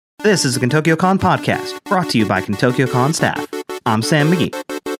This is the Kentokyocon Podcast, brought to you by Kentokyocon staff. I'm Sam McGee.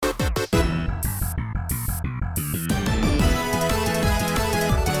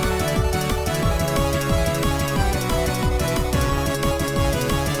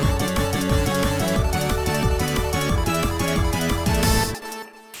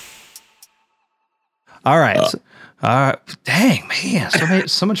 All right. Dang, man,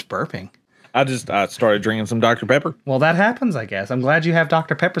 so much burping. I started drinking some Dr. Pepper. Well, that happens, I guess. I'm glad you have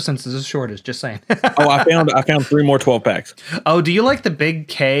Dr. Pepper since it's a shortage, just saying. Oh, I found 3 more 12 packs. Oh, do you like the big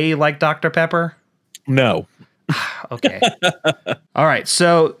K like Dr. Pepper? No. Okay. All right.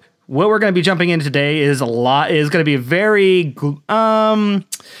 So what we're going to be jumping in today is going to be very,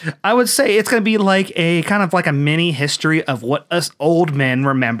 I would say it's going to be like a kind of like a mini history of what us old men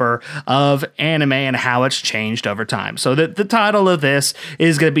remember of anime and how it's changed over time. So the title of this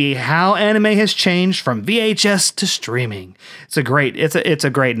is going to be How Anime Has Changed from VHS to Streaming. It's a great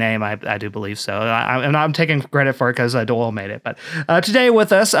name. I do believe so. I'm taking credit for it because Doyle made it. But today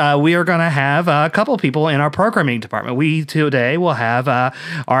with us, we are going to have a couple people in our programming department. We today will have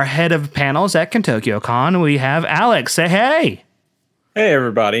our head of panels at Kentokyocon. We have Alex. Say hey. Hey,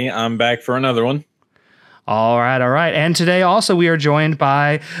 everybody. I'm back for another one. All right. And today also we are joined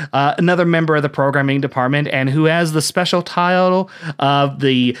by another member of the programming department and who has the special title of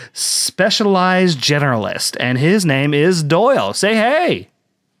the Specialized Generalist. And his name is Doyle. Say hey.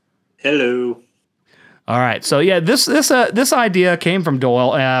 Hello. All right. So, yeah, this idea came from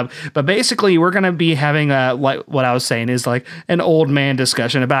Doyle. But basically, we're going to be having, like what I was saying is like an old man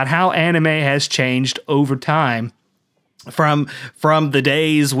discussion about how anime has changed over time. From the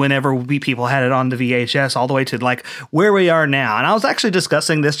days whenever people had it on the VHS all the way to like where we are now. And I was actually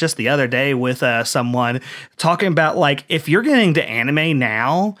discussing this just the other day with someone talking about like if you're getting to anime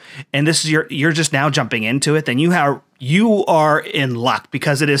now and this is you're just now jumping into it, then you are in luck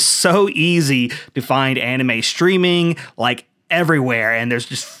because it is so easy to find anime streaming like everywhere, and there's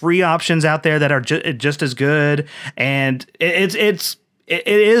just free options out there that are just as good, and it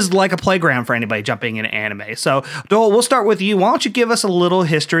is like a playground for anybody jumping into anime. So, Doyle, we'll start with you. Why don't you give us a little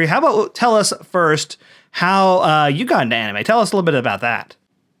history? How about tell us first how you got into anime? Tell us a little bit about that.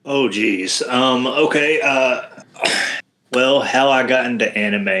 Oh, geez. Okay. Well, how I got into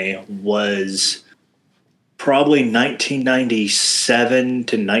anime was probably 1997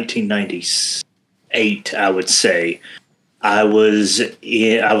 to 1998, I would say. I was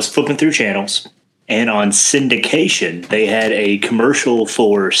flipping through channels. And on syndication, they had a commercial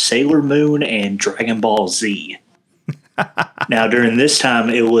for Sailor Moon and Dragon Ball Z. Now, during this time,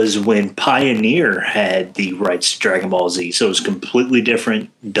 it was when Pioneer had the rights to Dragon Ball Z. So it was completely different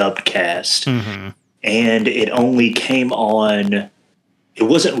dubbed cast. Mm-hmm. And it only came on, it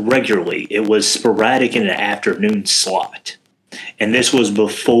wasn't regularly. It was sporadic in an afternoon slot. And this was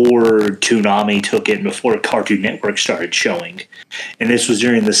before Toonami took it and before Cartoon Network started showing. And this was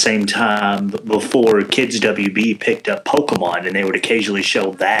during the same time before Kids WB picked up Pokemon, and they would occasionally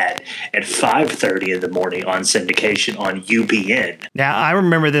show that at 5:30 in the morning on syndication on UPN. Now, I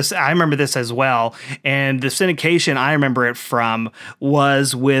remember this as well. And the syndication I remember it from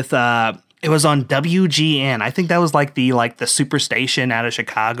was with it was on WGN. I think that was like the superstation out of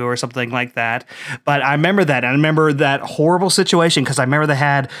Chicago or something like that. But I remember that. I remember that horrible situation because I remember they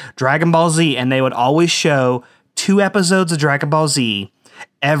had Dragon Ball Z and they would always show 2 episodes of Dragon Ball Z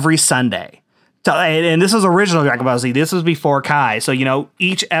every Sunday. So, and this was original Dragon Ball Z. This was before Kai. So,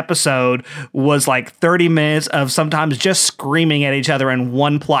 each episode was like 30 minutes of sometimes just screaming at each other in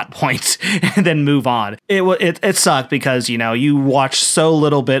one plot point and then move on. It sucked because, you watch so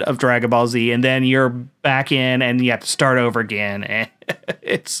little bit of Dragon Ball Z and then you're back in and you have to start over again. And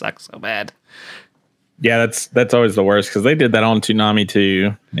it sucks so bad. Yeah, that's always the worst because they did that on Toonami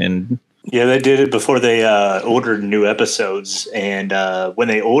too. And yeah, they did it before they ordered new episodes. And when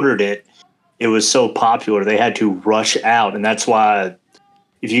they ordered it, it was so popular, they had to rush out. And that's why,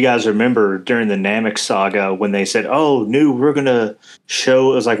 if you guys remember, during the Namek saga, when they said, we're going to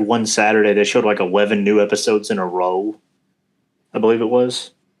show, it was like one Saturday, they showed like 11 new episodes in a row, I believe it was.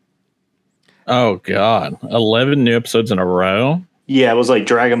 Oh, God. 11 new episodes in a row? Yeah, it was like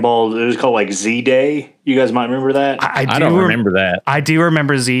Dragon Ball. It was called like Z-Day. You guys might remember that. I don't remember that. I do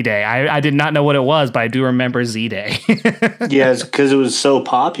remember Z-Day. I did not know what it was, but I do remember Z-Day. Yeah, because it was so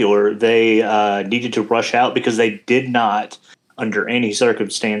popular, they needed to rush out because they did not, under any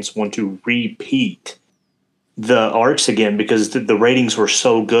circumstance, want to repeat the arcs again because the ratings were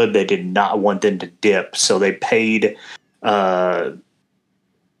so good they did not want them to dip. So they paid, I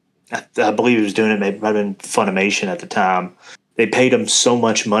believe he was doing it, might have been Funimation at the time. They paid them so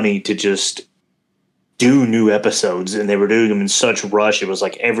much money to do new episodes, and they were doing them in such rush. It was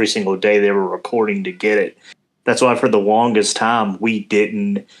like every single day they were recording to get it. That's why for the longest time we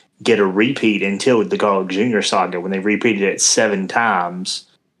didn't get a repeat until the Garlic Jr. saga, when they repeated it 7 times,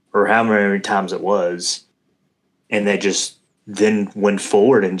 or how many times it was, and they just then went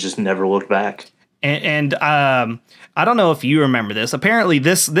forward and just never looked back. And I don't know if you remember this. Apparently,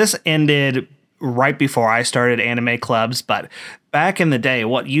 this ended right before I started anime clubs, but back in the day,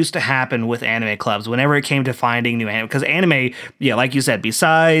 what used to happen with anime clubs, whenever it came to finding new anime, because anime, yeah, like you said,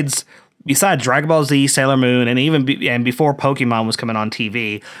 besides Dragon Ball Z, Sailor Moon, and even and before Pokemon was coming on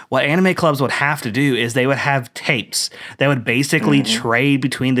TV, what anime clubs would have to do is they would have tapes that would basically trade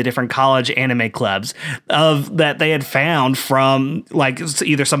between the different college anime clubs of that they had found from, like,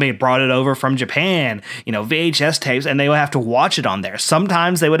 either somebody brought it over from Japan, VHS tapes, and they would have to watch it on there.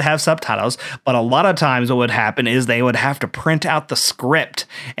 Sometimes they would have subtitles, but a lot of times what would happen is they would have to print out the script,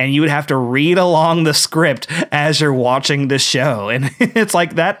 and you would have to read along the script as you're watching the show. And it's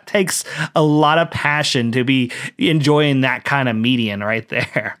like, that takes a lot of passion to be enjoying that kind of medium right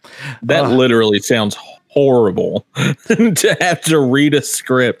there. That literally sounds horrible to have to read a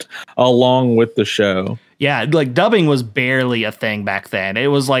script along with the show. Yeah, like dubbing was barely a thing back then. It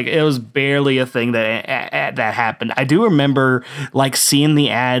was barely a thing that happened. I do remember like seeing the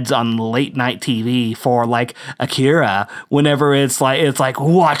ads on late night TV for like Akira whenever it's like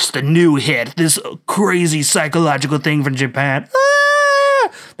watch the new hit, this crazy psychological thing from Japan.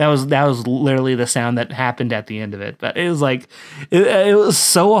 That was literally the sound that happened at the end of it. But it was like it was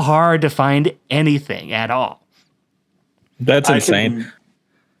so hard to find anything at all. That's insane.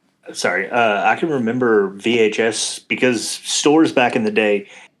 I can remember VHS because stores back in the day,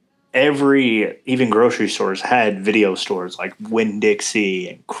 even grocery stores had video stores like Winn-Dixie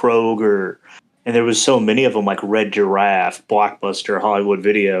and Kroger, and there was so many of them, like Red Giraffe, Blockbuster, Hollywood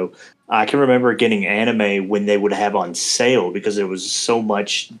Video. I can remember getting anime when they would have on sale because there was so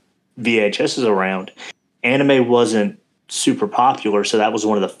much VHSs around. Anime wasn't super popular, so that was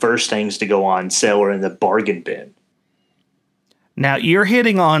one of the first things to go on sale or in the bargain bin. Now, you're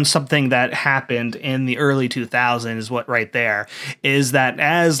hitting on something that happened in the early 2000s, what right there is that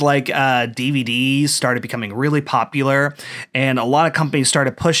as like DVDs started becoming really popular and a lot of companies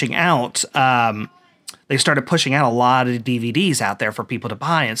started pushing out, they started pushing out a lot of DVDs out there for people to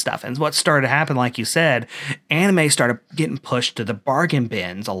buy and stuff. And what started to happen, like you said, anime started getting pushed to the bargain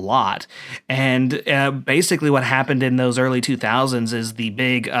bins a lot. And basically what happened in those early 2000s is the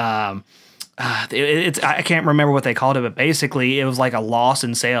big... I can't remember what they called it, but basically it was like a loss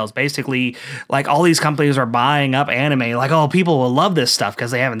in sales. Basically, like all these companies are buying up anime, like, oh, people will love this stuff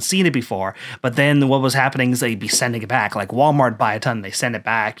because they haven't seen it before. But then what was happening is they'd be sending it back. Like Walmart buy a ton, they send it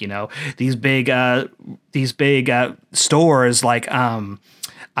back. These big stores like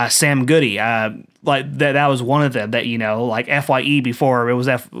Sam Goody, like that was one of them that like FYE before it was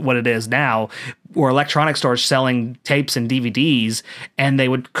what it is now. Or electronic stores selling tapes and DVDs, and they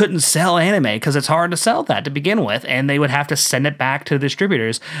couldn't sell anime because it's hard to sell that to begin with, and they would have to send it back to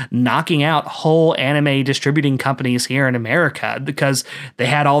distributors, knocking out whole anime distributing companies here in America because they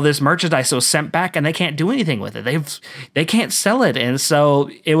had all this merchandise that was sent back and they can't do anything with it. They can't sell it, and so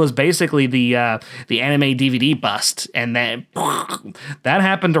it was basically the anime DVD bust, and then that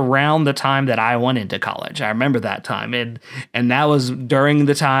happened around the time that I went into college. I remember that time, and that was during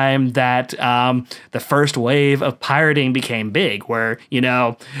the time that the first wave of pirating became big, where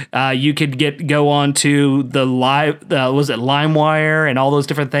you could go on to the LimeWire and all those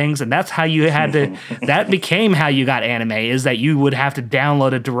different things, and that's how you had to. That became how you got anime, is that you would have to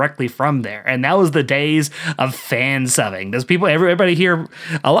download it directly from there, and that was the days of fan subbing. Does everybody here?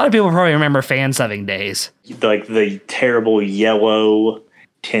 A lot of people probably remember fan subbing days, like the terrible yellow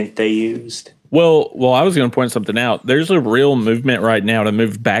tint they used. Well, I was going to point something out. There's a real movement right now to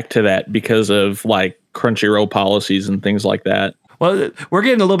move back to that because of like Crunchyroll policies and things like that. Well, we're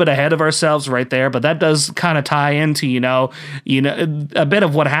getting a little bit ahead of ourselves right there, but that does kind of tie into, a bit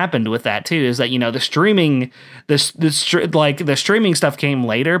of what happened with that too, is that, the streaming, the streaming stuff came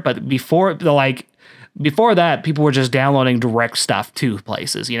later, but before that, people were just downloading direct stuff to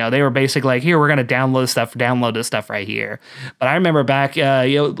places. They were basically like, here, we're going to download this stuff right here. But I remember back,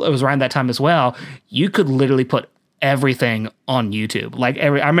 it was around that time as well, you could literally put everything on YouTube. Like I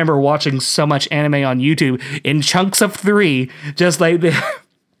remember watching so much anime on YouTube in chunks of 3, just like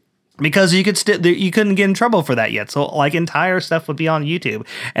because you couldn't get in trouble for that yet. So like entire stuff would be on YouTube.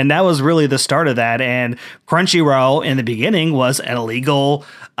 And that was really the start of that. And Crunchyroll in the beginning was an illegal,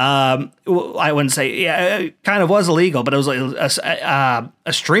 I wouldn't say, yeah, it kind of was illegal, but it was a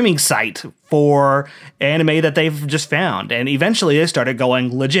streaming site for anime that they've just found. And eventually they started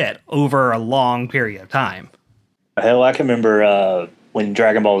going legit over a long period of time. Hell, I can remember when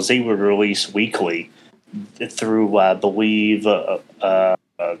Dragon Ball Z would release weekly through, I believe,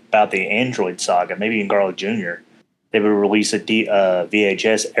 about the Android saga, maybe in Garlic Jr. They would release a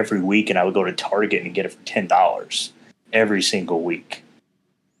VHS every week, and I would go to Target and get it for $10 every single week.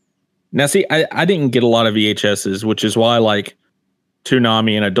 Now, see, I didn't get a lot of VHSs, which is why like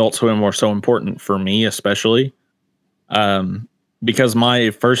Toonami and Adult Swim were so important for me, especially because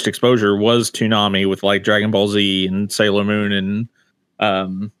my first exposure was Toonami with like Dragon Ball Z and Sailor Moon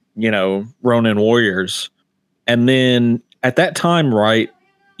and Ronin Warriors, and then at that time, right,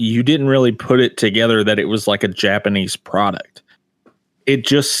 you didn't really put it together that it was like a Japanese product. It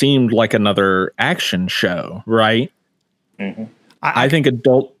just seemed like another action show, right? Mm-hmm. I think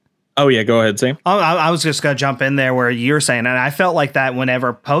adult. Oh yeah, go ahead, Sam. I was just gonna jump in there where you're saying, and I felt like that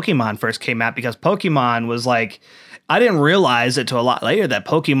whenever Pokemon first came out, because Pokemon was like, I didn't realize it till a lot later that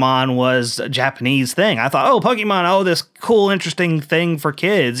Pokemon was a Japanese thing. I thought, oh, Pokemon, this cool, interesting thing for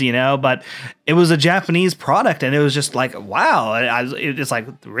kids, but it was a Japanese product, and it was just like, wow. It's like,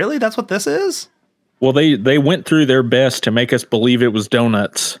 really? That's what this is? Well, they went through their best to make us believe it was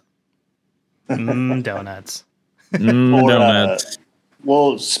donuts. Donuts. Donuts.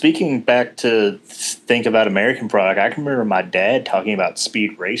 Well, speaking back to think about American product, I can remember my dad talking about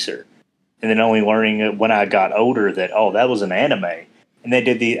Speed Racer. And then only learning it when I got older that, that was an anime. And they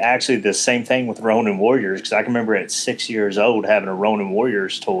did the same thing with Ronin Warriors, because I can remember at 6 years old having a Ronin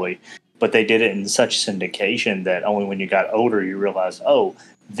Warriors toy, but they did it in such syndication that only when you got older you realized,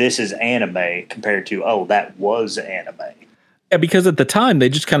 this is anime compared to, that was anime. Yeah, because at the time they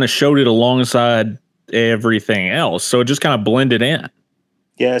just kind of showed it alongside everything else, so it just kind of blended in.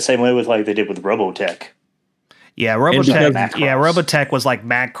 Yeah, same way with like they did with Robotech. Yeah, Robotech was like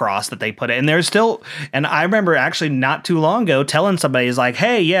Macross that they put it. And there's still, and I remember actually not too long ago telling somebody, is like,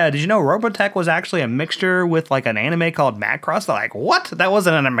 hey, yeah, did you know Robotech was actually a mixture with like an anime called Macross? They're like, what? That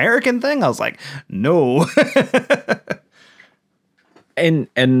wasn't an American thing? I was like, no.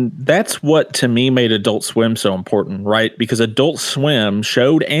 And that's what to me made Adult Swim so important, right? Because Adult Swim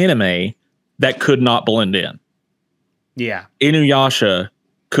showed anime that could not blend in. Yeah. Inuyasha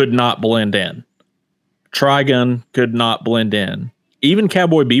could not blend in. Trigun could not blend in. Even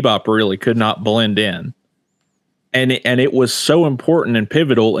Cowboy Bebop really could not blend in. And it was so important and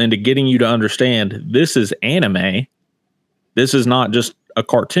pivotal into getting you to understand this is anime. This is not just a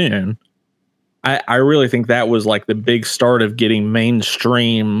cartoon. I really think that was like the big start of getting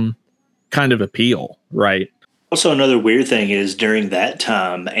mainstream kind of appeal, right? Also, another weird thing is during that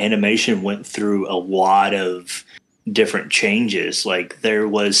time, animation went through a lot of different changes. Like there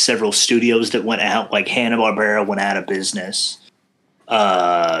was several studios that went out, like Hanna-Barbera went out of business.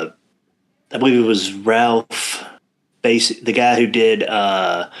 I believe it was Ralph, the guy who did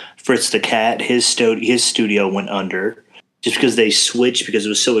Fritz the Cat. His studio went under just because they switched, because it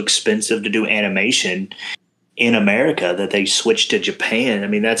was so expensive to do animation in America that they switched to Japan. I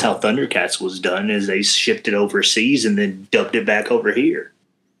mean, that's how Thundercats was done, is they shipped it overseas and then dubbed it back over here.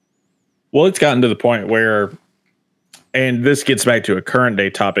 Well, it's gotten to the point where, and this gets back to a current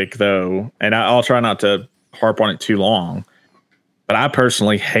day topic though, and I'll try not to harp on it too long, but I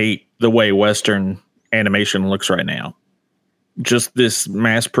personally hate the way Western animation looks right now. Just this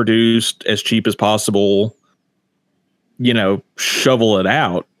mass produced, as cheap as possible, shovel it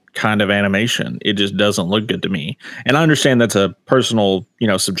out kind of animation. It just doesn't look good to me. And I understand that's a personal,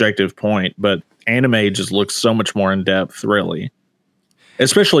 subjective point, but anime just looks so much more in depth, really.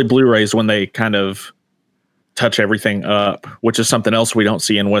 Especially Blu-rays when they kind of touch everything up, which is something else we don't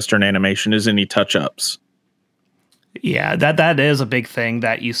see in Western animation, is any touch-ups. Yeah, that is a big thing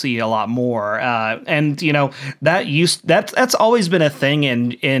that you see a lot more, and that's always been a thing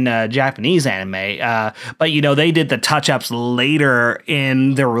in Japanese anime. But they did the touch ups later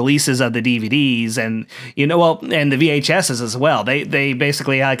in the releases of the DVDs, and and the VHSs as well. They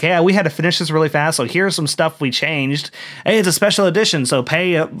basically like, hey, we had to finish this really fast, so here's some stuff we changed. Hey, it's a special edition, so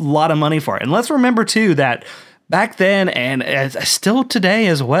pay a lot of money for it. And let's remember too that back then, and still today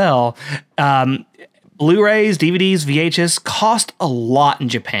as well, Blu-rays, DVDs, VHS cost a lot in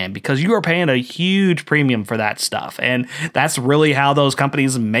Japan because you are paying a huge premium for that stuff. And that's really how those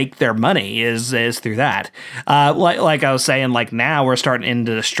companies make their money is through that. Like I was saying, like now we're starting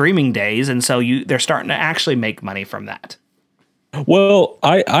into the streaming days. And so they're starting to actually make money from that. Well,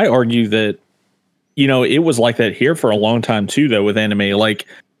 I argue that, it was like that here for a long time too, though, with anime. Like,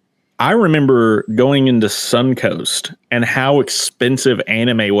 I remember going into Suncoast and how expensive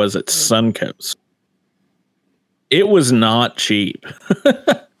anime was at Suncoast. It was not cheap.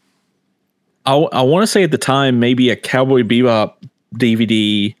 I want to say at the time, maybe a Cowboy Bebop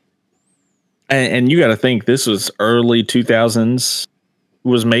DVD, and you got to think this was early 2000s,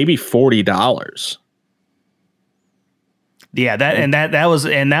 was maybe $40. Yeah, that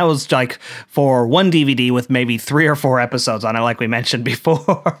was like for one DVD with maybe 3 or 4 episodes on it, like we mentioned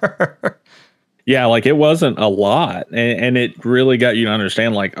before. Yeah, like it wasn't a lot, and it really got you to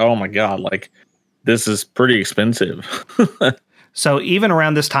understand, like, oh my god, like this is pretty expensive. So even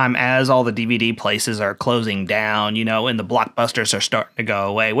around this time, as all the DVD places are closing down, and the Blockbusters are starting to go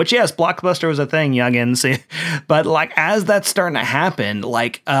away, which, yes, Blockbuster was a thing, youngins. But like as that's starting to happen,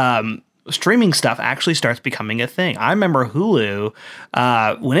 like streaming stuff actually starts becoming a thing. I remember Hulu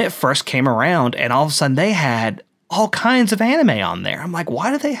when it first came around, and all of a sudden they had all kinds of anime on there. I'm like,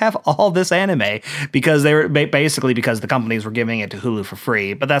 why do they have all this anime? Because they were basically because the companies were giving it to Hulu for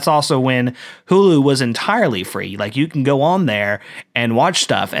free. But that's also when Hulu was entirely free. Like you can go on there and watch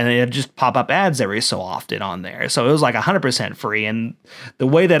stuff, and it just pop up ads every so often on there. So it was like 100% free. And the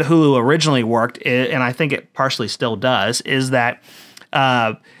way that Hulu originally worked, and I think it partially still does, is that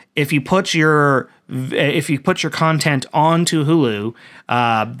if you put your content onto Hulu,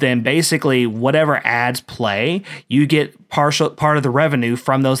 then basically whatever ads play, you get part of the revenue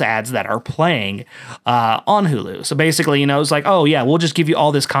from those ads that are playing on Hulu. So basically, it's like, oh yeah, we'll just give you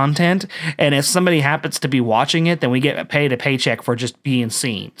all this content, and if somebody happens to be watching it, then we get paid a paycheck for just being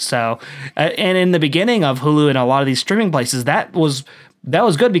seen. So, and in the beginning of Hulu and a lot of these streaming places, that was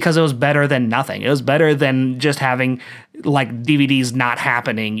good because it was better than nothing. It was better than just having like DVDs not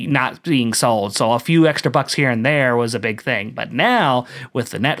happening, not being sold. So a few extra bucks here and there was a big thing. But now with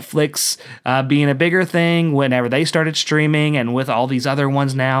the Netflix being a bigger thing, whenever they started streaming, and with all these other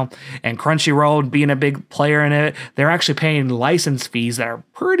ones now, and Crunchyroll being a big player in it, they're actually paying license fees that are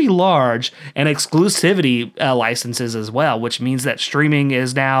pretty large, and exclusivity licenses as well, which means that streaming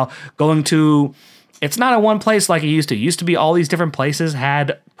is now going to... It's not a one place like it used to. It used to be all these different places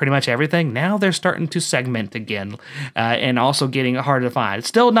had pretty much everything. Now they're starting to segment again, and also getting harder to find. It's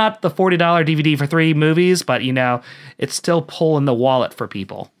still not the $40 DVD for 3 movies, but it's still pulling the wallet for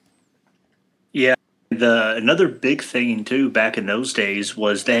people. Yeah, another big thing too back in those days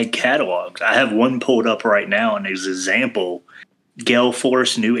was they had catalogs. I have one pulled up right now, and as an example, Gale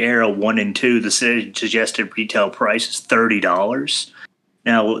Force New Era 1 and 2. The suggested retail price is $30.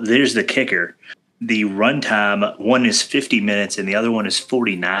 Now there's the kicker. The runtime, one is 50 minutes and the other one is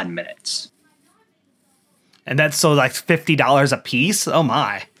 49 minutes. And that's so like $50 a piece? Oh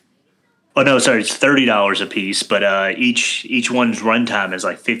my. Oh no, sorry, it's $30 a piece, but each one's runtime is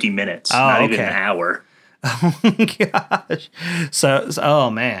like 50 minutes, not even an hour. Oh my gosh. So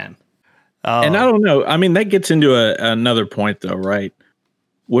oh man. Oh. And I don't know. I mean, that gets into another point though, right?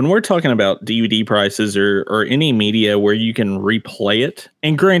 When we're talking about DVD prices or any media where you can replay it,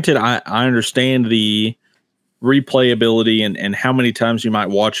 and granted, I understand the replayability and how many times you might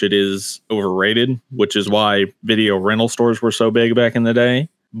watch it is overrated, which is why video rental stores were so big back in the day.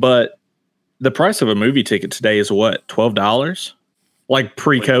 But the price of a movie ticket today is what, $12? Like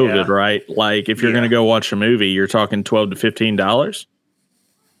pre-COVID, right? Like if you're going to go watch a movie, you're talking $12 to $15.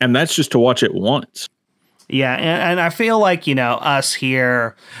 And that's just to watch it once. Yeah, and I feel like, us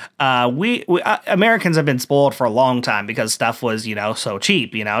here, we Americans have been spoiled for a long time because stuff was, so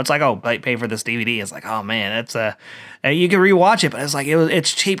cheap. It's like, oh, pay for this DVD. It's like, oh man, it's you can rewatch it, but it's like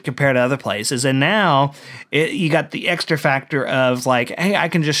it's cheap compared to other places. And now you got the extra factor of like, hey, I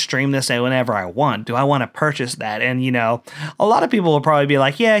can just stream this whenever I want. Do I want to purchase that? And a lot of people will probably be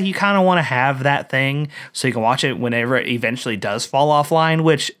like, yeah, you kind of want to have that thing so you can watch it whenever it eventually does fall offline,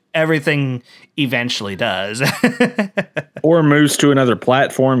 which everything eventually does. Or moves to another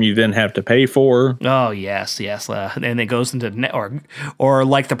platform you then have to pay for. Oh, yes. And it goes into net or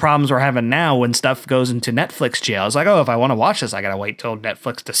like the problems we're having now when stuff goes into Netflix jail. It's like, oh, if I want to watch this, I got to wait till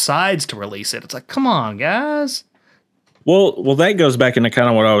Netflix decides to release it. It's like, come on, guys. Well, that goes back into kind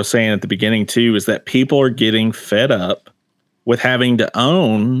of what I was saying at the beginning, too, is that people are getting fed up with having to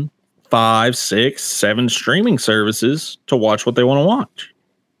own 5, 6, 7 streaming services to watch what they want to watch.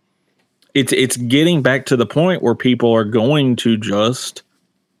 It's getting back to the point where people are going to just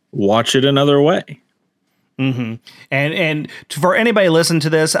watch it another way. Mm-hmm. And for anybody listening to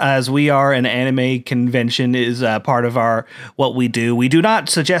this, as we are an anime convention is part of our what we do. We do not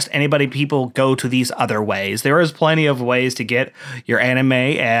suggest people go to these other ways. There is plenty of ways to get your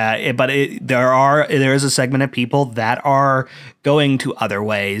anime, but there is a segment of people that are going to other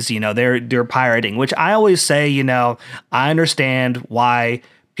ways. They're pirating, which I always say. I understand why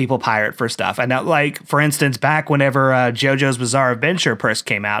people pirate for stuff. And now, like, for instance, back whenever JoJo's Bizarre Adventure first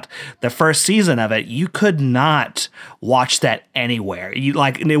came out, the first season of it, you could not watch that anywhere.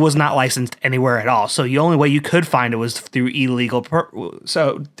 It was not licensed anywhere at all. So the only way you could find it was through illegal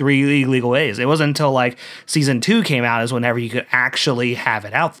ways. It wasn't until like season 2 came out is whenever you could actually have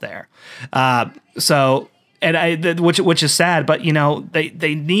it out there. Which is sad, but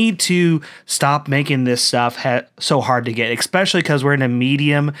they need to stop making this stuff so hard to get, especially because we're in a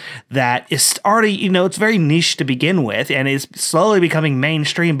medium that is already it's very niche to begin with, and is slowly becoming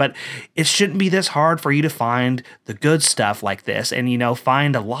mainstream. But it shouldn't be this hard for you to find the good stuff like this, and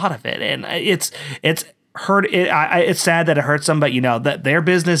find a lot of it. And it's sad that it hurts them, but that their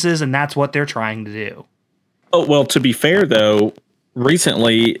businesses, and that's what they're trying to do. Oh well, to be fair though.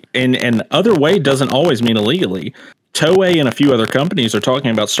 Recently, and other way doesn't always mean illegally. Toei and a few other companies are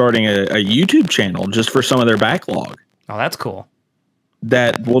talking about starting a YouTube channel just for some of their backlog. Oh, that's cool.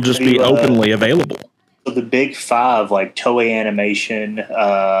 That will just be openly available. So the big 5, like Toei Animation,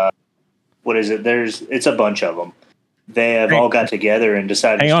 what is it? It's a bunch of them. They have all got together and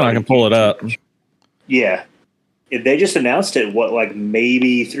decided. Hang on, I can pull it up. Yeah, they just announced it.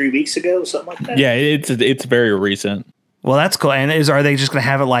 Maybe 3 weeks ago, something like that. Yeah, it's very recent. Well, that's cool. And are they just going to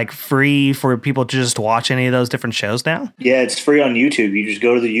have it free for people to just watch any of those different shows now? Yeah, it's free on YouTube. You just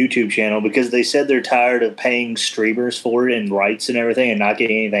go to the YouTube channel because they said they're tired of paying streamers for it and rights and everything and not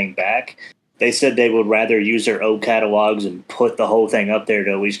getting anything back. They said they would rather use their old catalogs and put the whole thing up there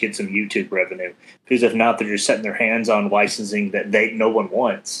to at least get some YouTube revenue. Because if not, they're just setting their hands on licensing that no one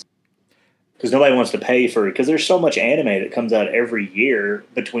wants. Because nobody wants to pay for it. Because there's so much anime that comes out every year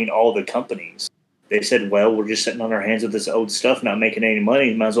between all the companies. They said, well, we're just sitting on our hands with this old stuff, not making any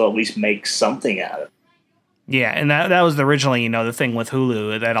money. Might as well at least make something out of it. Yeah, and that was originally, the thing with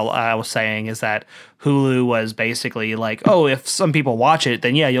Hulu that I was saying is that Hulu was basically like, oh, if some people watch it,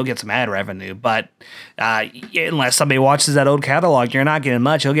 then yeah, you'll get some ad revenue. But unless somebody watches that old catalog, you're not getting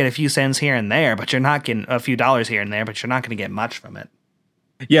much. You'll get a few cents here and there, but you're not getting a few dollars here and there, but you're not going to get much from it.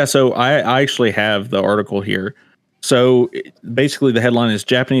 Yeah, so I actually have the article here. So basically the headline is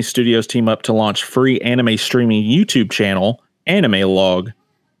Japanese studios team up to launch free anime streaming YouTube channel, Anime Log.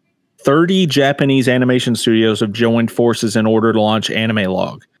 30 Japanese animation studios have joined forces in order to launch Anime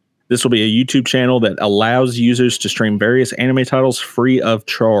Log. This will be a YouTube channel that allows users to stream various anime titles free of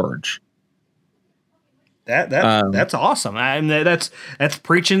charge. That's awesome. I mean, that's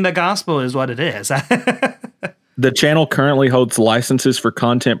preaching the gospel is what it is. The channel currently holds licenses for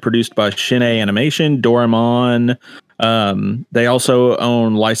content produced by Shin-Ei Animation, Doraemon. They also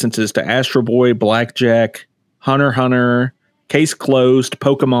own licenses to Astro Boy, Blackjack, Hunter x Hunter, Case Closed,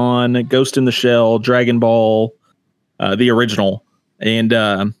 Pokemon, Ghost in the Shell, Dragon Ball, the original,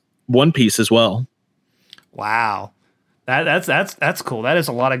 and One Piece as well. Wow. That's cool. That is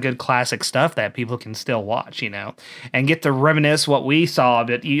a lot of good classic stuff that people can still watch, and get to reminisce what we saw.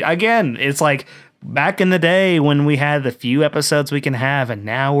 But again, it's like back in the day when we had the few episodes we can have, and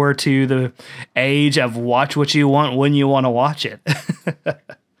now we're to the age of watch what you want when you want to watch it.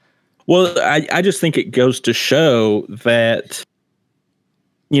 Well, I just think it goes to show that,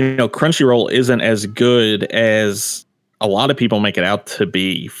 Crunchyroll isn't as good as a lot of people make it out to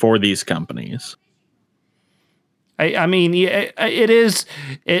be for these companies. I mean, it is.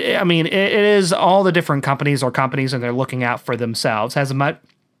 It is all the different companies, and they're looking out for themselves as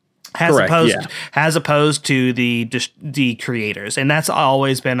opposed to the creators. And that's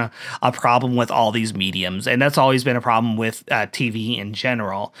always been a problem with all these mediums, and that's always been a problem with TV in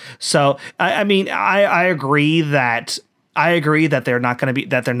general. So I agree that they're not going to be,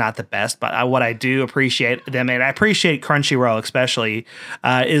 that they're not the best, but what I do appreciate them, and I appreciate Crunchyroll especially,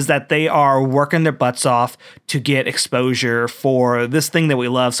 is that they are working their butts off to get exposure for this thing that we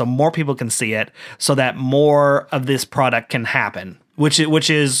love, so more people can see it, so that more of this product can happen. Which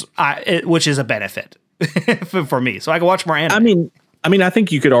is a benefit for me, so I can watch more anime. I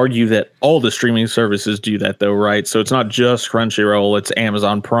think you could argue that all the streaming services do that, though, right? So it's not just Crunchyroll; it's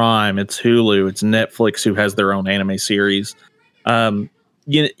Amazon Prime, it's Hulu, it's Netflix, who has their own anime series. I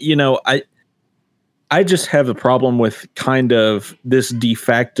just have a problem with kind of this de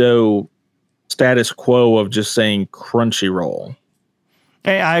facto status quo of just saying Crunchyroll.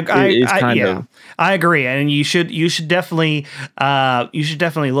 Hey, I agree, and you should definitely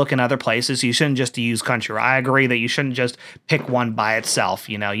look in other places. You shouldn't just use Crunchyroll. I agree that you shouldn't just pick one by itself.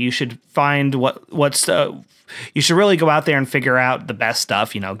 You know, you should find you should really go out there and figure out the best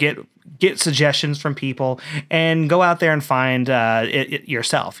stuff. You know, get suggestions from people and go out there and find it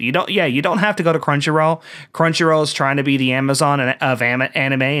yourself. You don't have to go to Crunchyroll. Crunchyroll is trying to be the Amazon of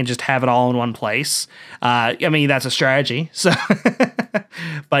anime and just have it all in one place. I mean, that's a strategy. So,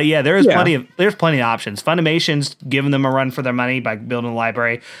 but yeah, there's plenty of options. Funimation's giving them a run for their money by building a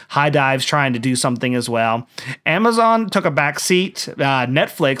library. High Dive's trying to do something as well. Amazon took a back seat.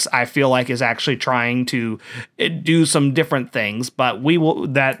 Netflix, I feel like, is actually trying to do some different things, but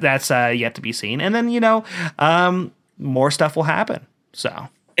that's yet to be seen. And then, more stuff will happen. So.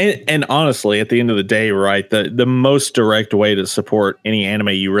 And honestly, at the end of the day, right, the most direct way to support any anime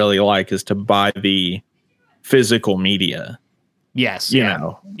you really like is to buy the physical media. Yes,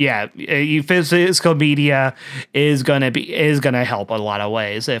 physical media is gonna help a lot of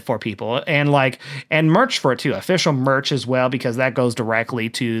ways for people, and merch for it too, official merch as well, because that goes directly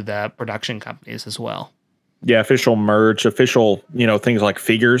to the production companies as well. Yeah, official merch, official things like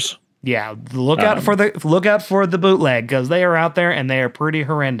figures. Yeah, look out for the bootleg, because they are out there and they are pretty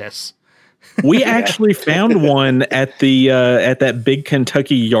horrendous. We actually found one at that big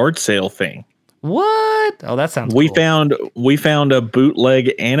Kentucky yard sale thing. What? Oh, that sounds cool. We found a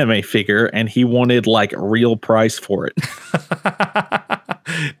bootleg anime figure, and he wanted like real price for it.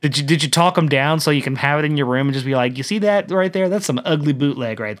 Did you talk him down so you can have it in your room and just be like, you see that right there? That's some ugly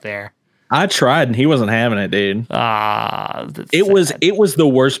bootleg right there. I tried, and he wasn't having it, dude. It was the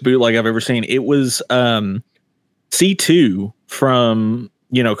worst bootleg I've ever seen. It was C2 from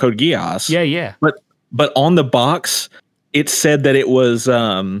Code Geass. Yeah. But on the box, it said that it was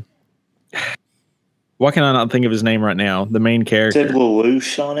why can I not think of his name right now? The main character. It said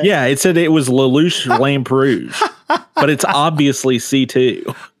Lelouch on it? Yeah, it said it was Lelouch Lamperouge. But it's obviously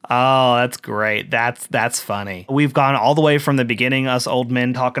C2. Oh, that's great. That's funny. We've gone all the way from the beginning, us old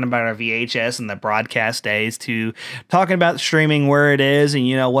men talking about our VHS and the broadcast days, to talking about streaming, where it is,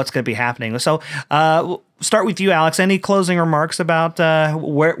 and what's going to be happening. So start with you, Alex. Any closing remarks about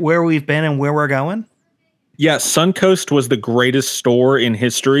where we've been and where we're going? Yeah, Suncoast was the greatest store in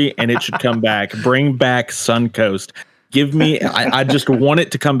history, and it should come back. Bring back Suncoast. Give me, I just want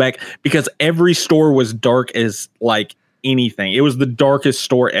it to come back, because every store was dark as like anything. It was the darkest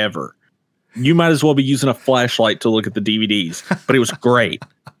store ever. You might as well be using a flashlight to look at the DVDs, but it was great.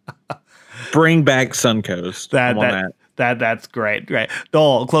 Bring back Suncoast. That's great. Great.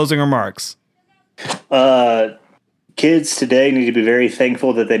 Doyle, closing remarks. Kids today need to be very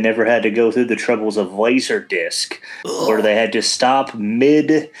thankful that they never had to go through the troubles of Laserdisc, or they had to stop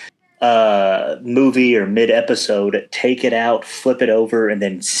mid movie or mid episode, take it out, flip it over, and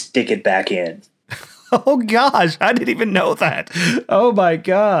then stick it back in. Oh gosh, I didn't even know that. Oh my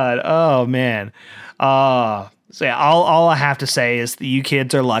god. Oh man. So yeah, all I have to say is that you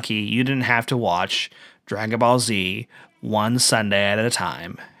kids are lucky. You didn't have to watch Dragon Ball Z one Sunday at a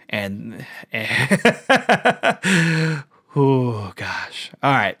time. And oh gosh.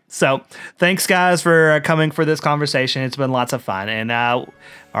 All right. So thanks guys for coming for this conversation. It's been lots of fun. And all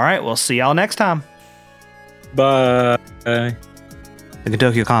right, we'll see y'all next time. Bye. The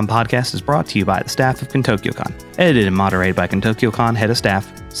Kentokyocon podcast is brought to you by the staff of Kentokyocon. Edited and moderated by Kentokyocon head of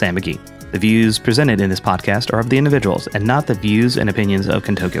staff, Sam McGee. The views presented in this podcast are of the individuals and not the views and opinions of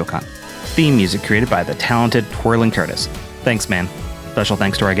Kentokyocon. Theme music created by the talented Twirling Curtis. Thanks, man. Special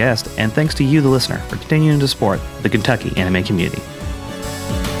thanks to our guest, and thanks to you, the listener, for continuing to support the Kentucky anime community.